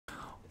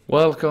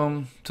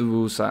Welcome to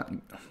Whoozaa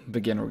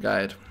Beginner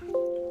Guide.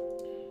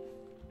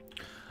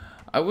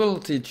 I will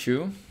teach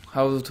you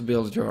how to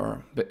build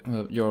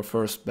your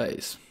first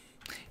base.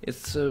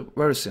 It's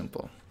very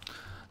simple.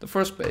 The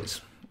first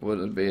base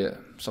will be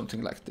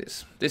something like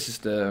this. This is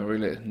the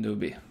really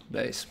newbie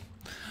base.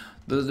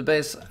 The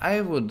base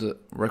I would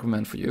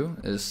recommend for you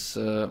is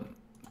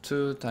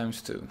 2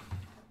 times 2.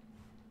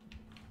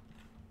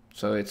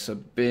 So it's a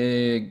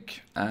big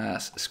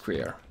ass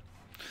square.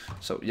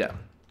 So yeah.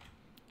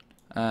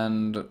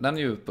 And then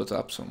you put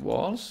up some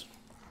walls.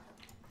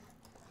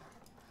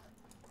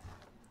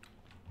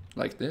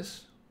 Like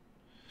this.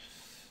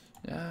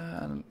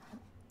 Yeah, and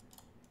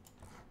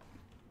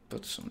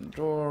put some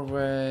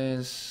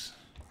doorways.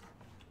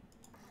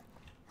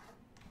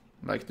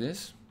 Like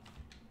this.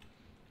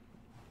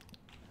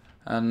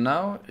 And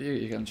now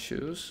you can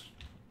choose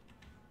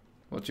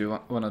what you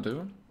want to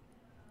do.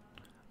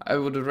 I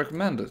would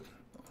recommend it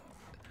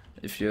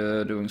if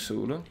you're doing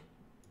solo.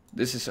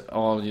 This is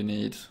all you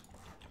need.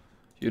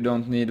 You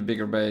don't need a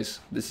bigger base.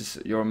 This is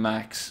your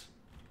max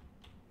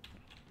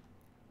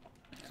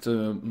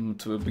to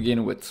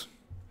begin with.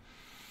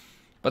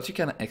 But you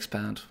can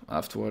expand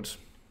afterwards.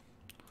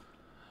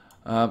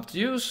 To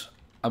use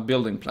a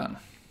building plan,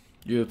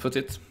 you put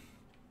it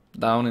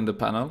down in the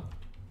panel,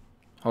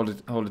 hold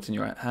it in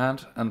your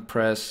hand, and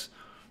press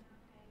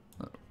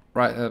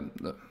right.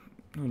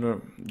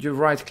 You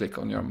right click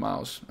on your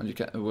mouse, and you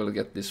will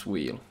get this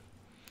wheel.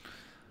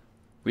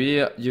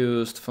 We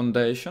used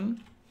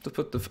foundation to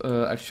put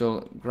the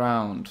actual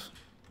ground.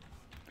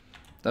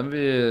 Then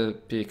we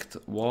picked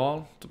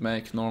wall to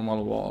make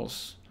normal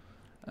walls,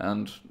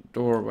 and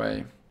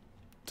doorway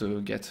to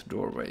get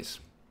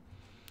doorways.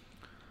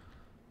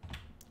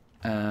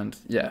 And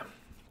yeah,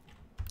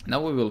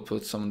 now we will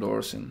put some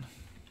doors in,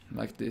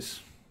 like this.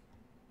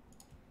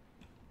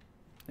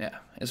 Yeah,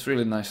 it's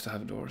really nice to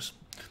have doors.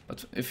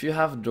 But if you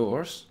have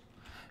doors,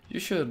 you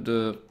should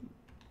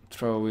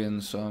throw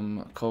in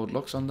some code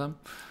locks on them.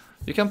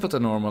 You can put a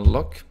normal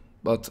lock,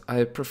 but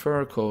I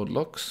prefer code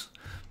locks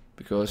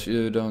because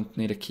you don't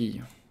need a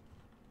key.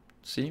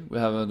 See, we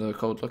have the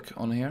code lock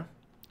on here.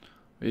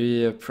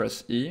 We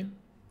press E,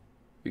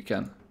 we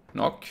can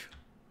knock,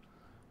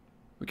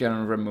 we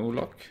can remove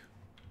lock,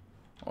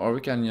 or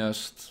we can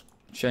just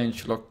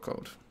change lock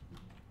code.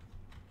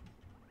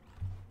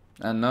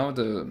 And now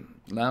the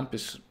lamp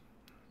is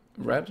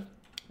red,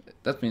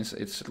 that means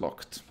it's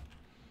locked.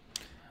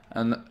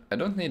 And I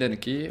don't need any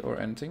key or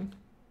anything.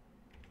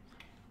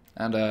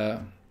 And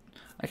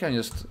I can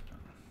just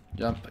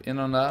jump in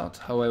and out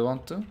how I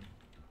want to.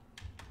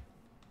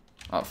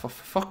 Oh, for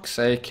fuck's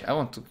sake, I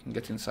want to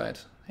get inside.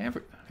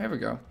 Here we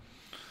go.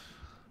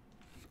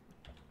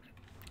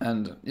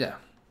 And yeah,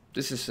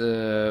 this is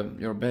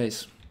your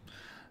base.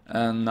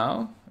 And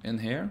now, in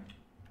here,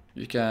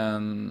 you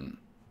can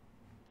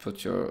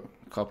put your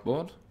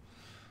cupboard.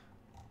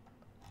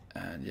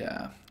 And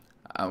yeah,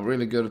 I'm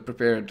really good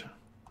prepared.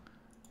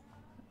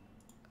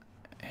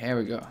 Here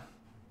we go.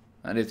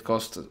 And it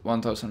cost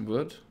 1000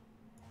 wood.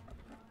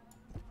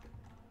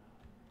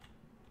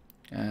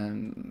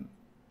 And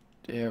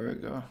there we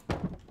go.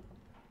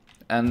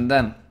 And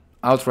then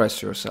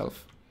outright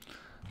yourself.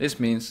 This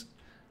means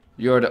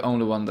you're the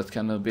only one that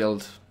can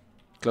build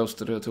close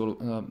to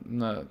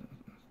the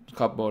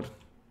cupboard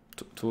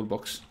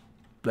toolbox.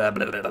 Blah,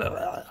 blah, blah,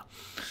 blah.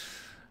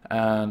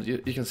 And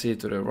you can see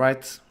to the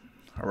right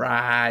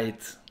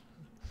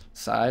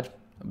side,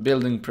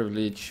 building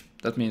privilege.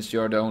 That means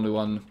you're the only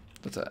one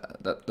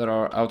that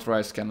are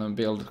outright can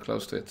build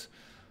close to it.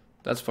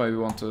 That's why we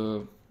want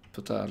to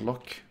put a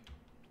lock.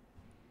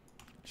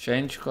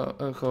 Change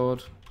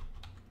code,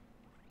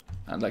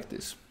 and like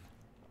this.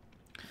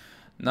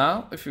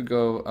 Now if you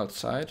go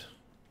outside,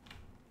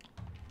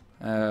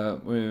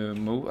 we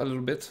move a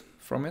little bit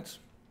from it.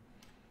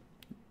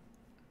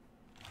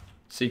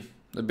 See,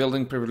 the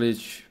building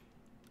privilege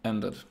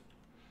ended.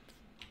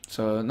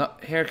 So now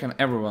here can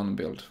everyone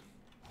build.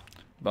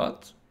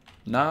 But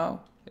now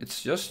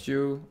it's just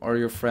you or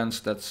your friends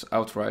that's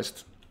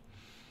outright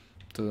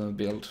to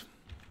build.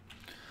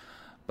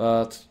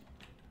 But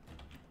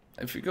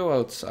if you go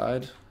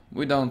outside,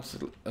 we don't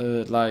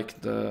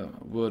like the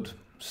wood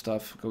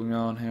stuff going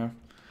on here,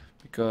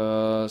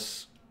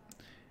 because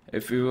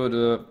if we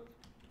would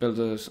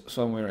build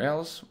somewhere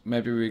else,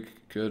 maybe we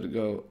could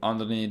go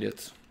underneath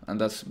it,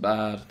 and that's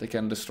bad. They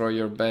can destroy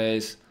your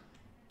base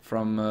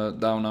from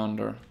down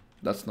under.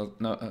 That's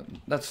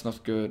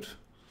not good.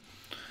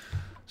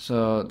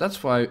 So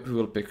that's why we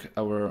will pick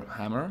our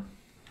hammer,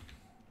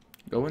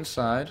 go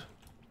inside,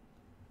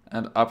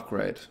 and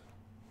upgrade.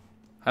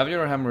 Have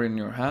your hammer in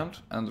your hand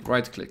and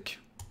right click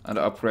and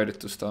upgrade it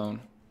to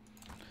stone.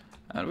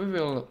 And we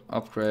will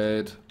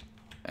upgrade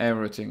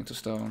everything to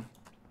stone.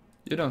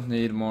 You don't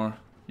need more,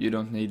 you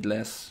don't need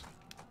less.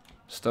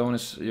 Stone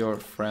is your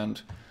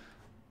friend.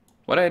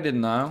 What I did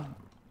now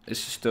is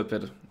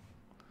stupid.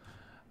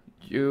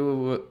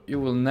 You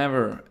will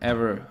never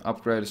ever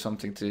upgrade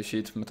something to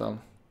sheet metal,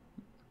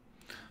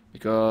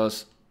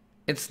 because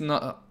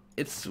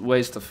it's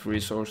waste of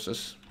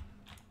resources.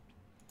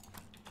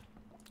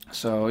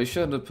 So you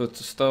should put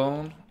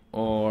stone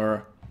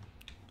or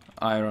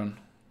iron.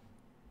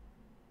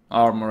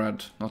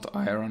 Armored, not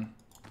iron.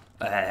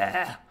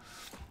 Ah.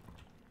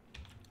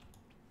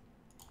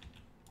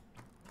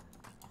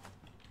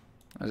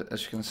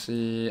 As you can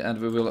see, and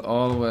we will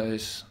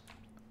always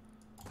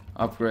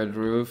upgrade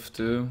roof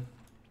too.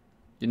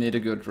 You need a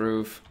good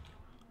roof,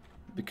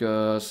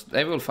 because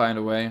they will find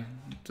a way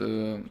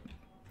to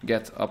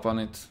get up on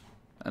it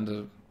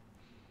and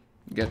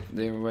get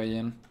their way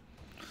in.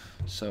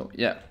 So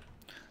yeah,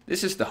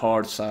 this is the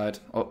hard side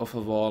of a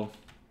wall.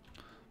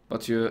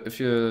 But if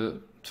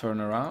you turn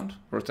around,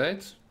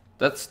 rotate,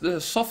 that's the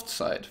soft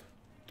side.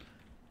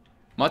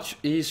 Much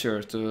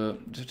easier to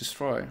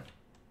destroy.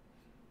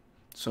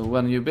 So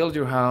when you build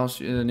your house,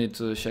 you need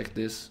to check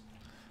this.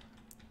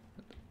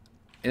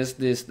 Is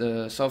this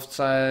the soft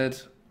side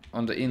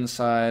on the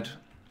inside,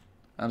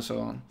 and so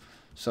on.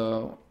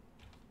 So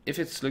if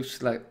it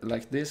looks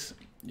like this,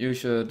 you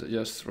should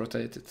just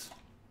rotate it.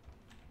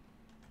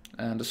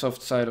 And the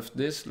soft side of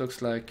this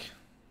looks like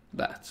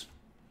that.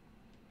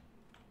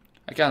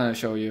 I can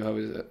show you how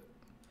it.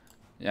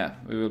 Yeah,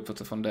 we will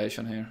put a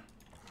foundation here.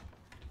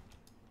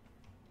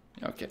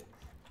 Okay,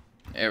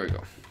 here we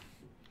go.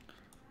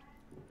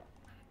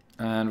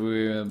 And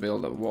we will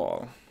build a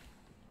wall.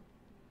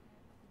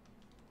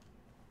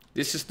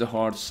 This is the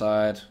hard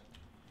side.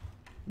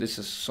 This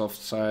is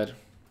soft side.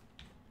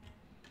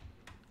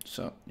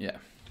 So yeah.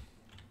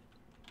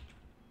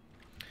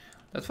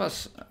 That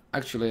was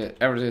actually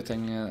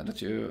everything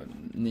that you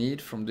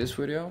need from this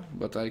video,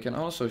 but I can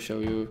also show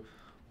you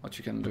what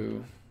you can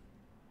do.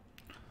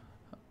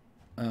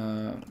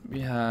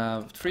 We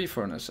have 3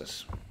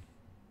 furnaces.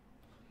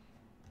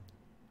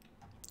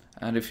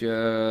 And if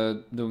you're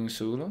doing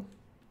solo,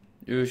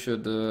 you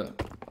should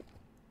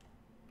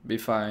be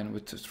fine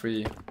with the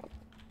 3.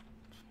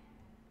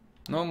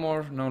 No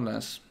more, no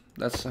less.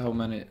 That's how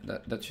many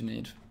that you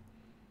need.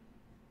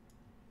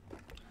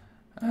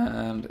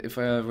 And if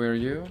I were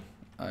you,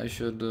 I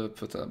should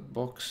put a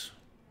box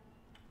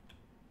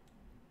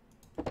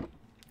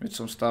with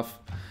some stuff.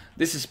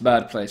 This is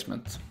bad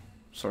placement.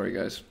 Sorry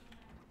guys.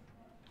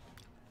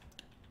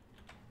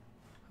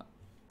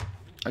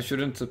 I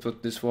shouldn't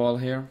put this wall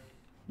here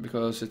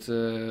because it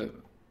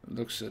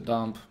looks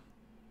dumb.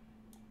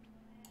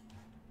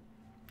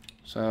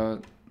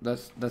 So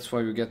that's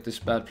why we get this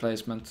bad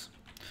placement.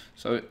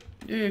 So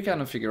you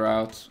kind of figure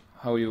out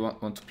how you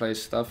want to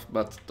place stuff,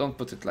 but don't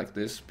put it like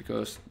this,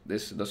 because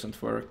this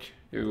doesn't work.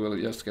 You will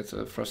just get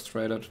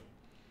frustrated.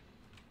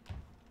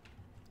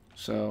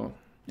 So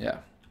yeah,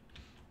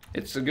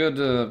 it's a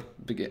good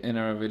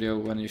beginner video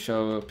when you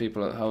show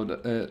people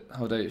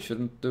how they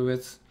shouldn't do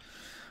it.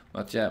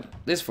 But yeah,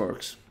 this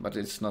works, but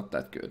it's not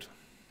that good.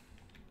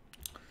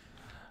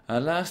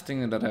 Last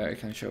thing that I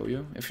can show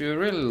you, if you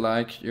really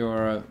like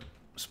your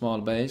small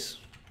base,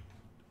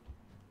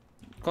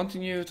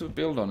 continue to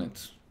build on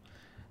it.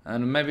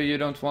 And maybe you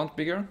don't want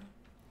bigger,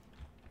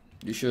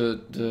 you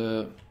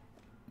should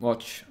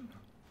watch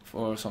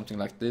for something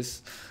like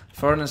this.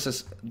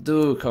 Furnaces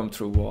do come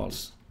through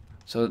walls,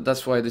 so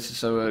that's why this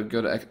is a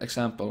good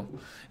example.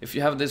 If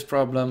you have this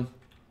problem,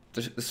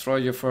 destroy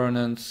your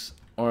furnace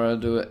or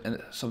do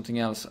something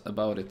else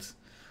about it.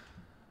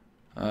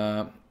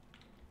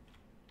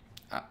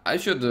 I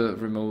should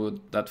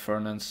remove that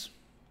furnace,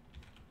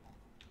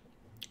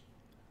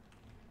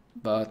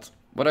 but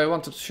what I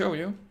wanted to show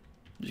you,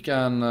 you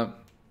can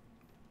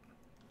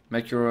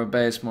make your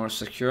base more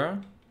secure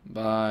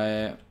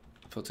by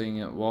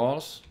putting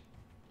walls.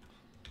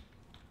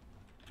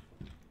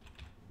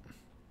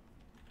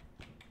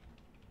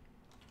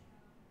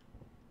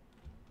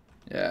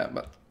 Yeah,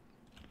 but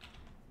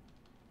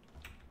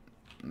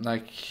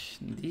like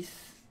this.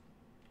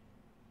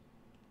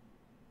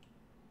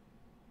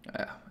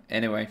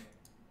 Anyway.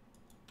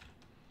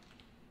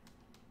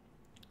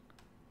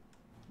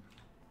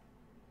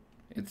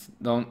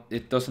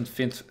 It doesn't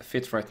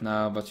fit right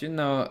now, but you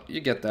know, you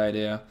get the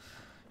idea.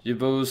 You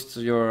boost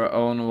your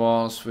own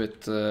walls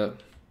with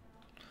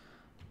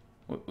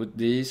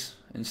these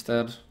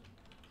instead,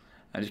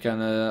 and you can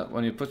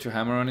when you put your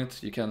hammer on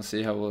it, you can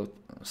see how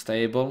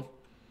stable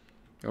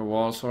your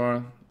walls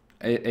are,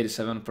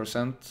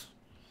 87%,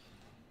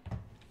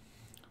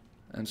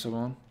 and so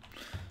on.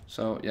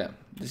 So yeah,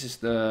 this is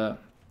the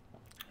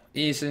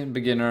easy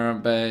beginner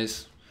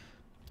base,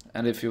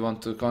 and if you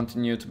want to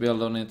continue to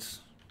build on it,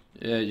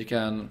 yeah, you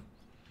can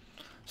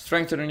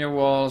strengthen your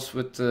walls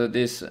with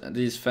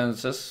these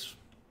fences,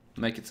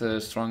 make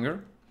it stronger,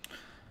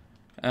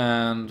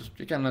 and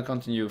you can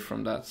continue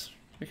from that.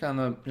 You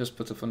can just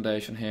put a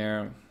foundation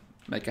here,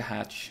 make a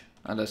hatch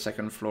and a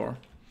second floor.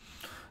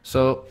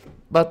 So,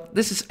 but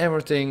this is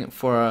everything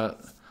for a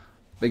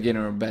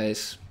beginner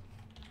base.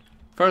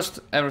 First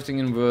everything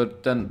in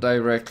wood, then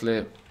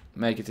directly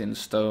make it in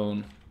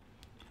stone.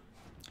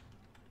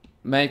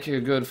 Make a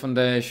good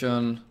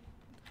foundation.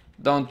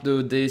 Don't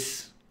do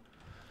this.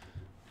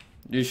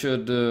 You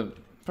should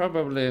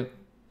probably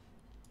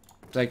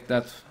take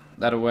that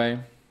away.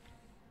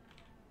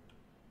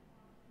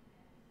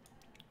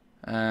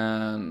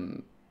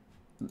 And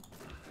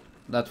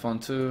that one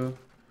too.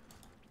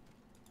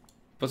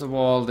 Put a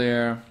wall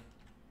there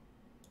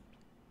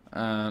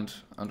and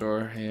a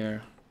door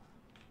here.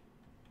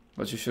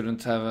 But you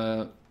shouldn't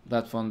have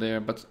that one there.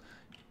 But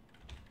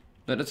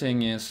the other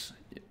thing is,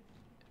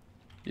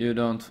 you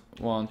don't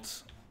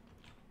want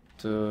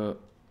to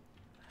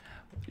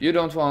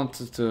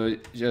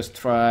just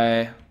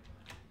try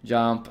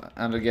jump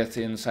and get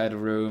inside a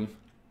room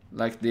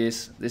like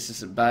this. This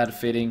is a bad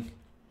fitting,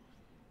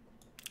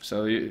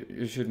 so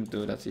you shouldn't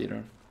do that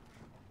either.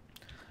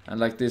 And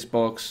like this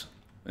box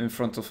in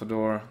front of a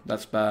door,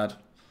 that's bad.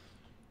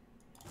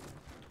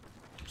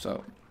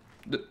 So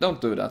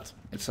don't do that.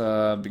 It's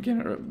a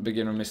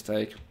beginner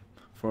mistake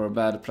for a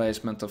bad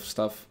placement of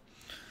stuff.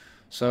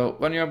 So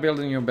when you're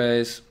building your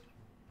base,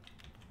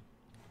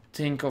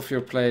 think of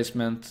your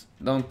placement.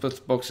 Don't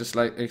put boxes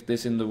like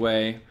this in the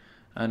way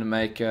and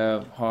make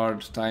a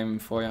hard time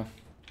for you.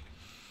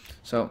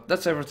 So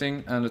that's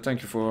everything, and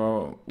thank you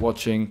for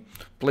watching.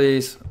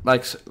 Please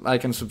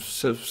like and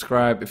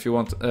subscribe if you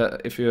want,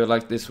 if you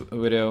like this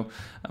video,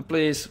 and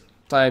please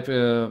type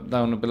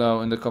down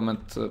below in the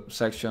comment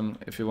section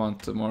if you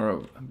want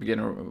more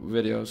beginner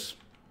videos.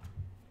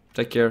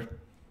 Take care.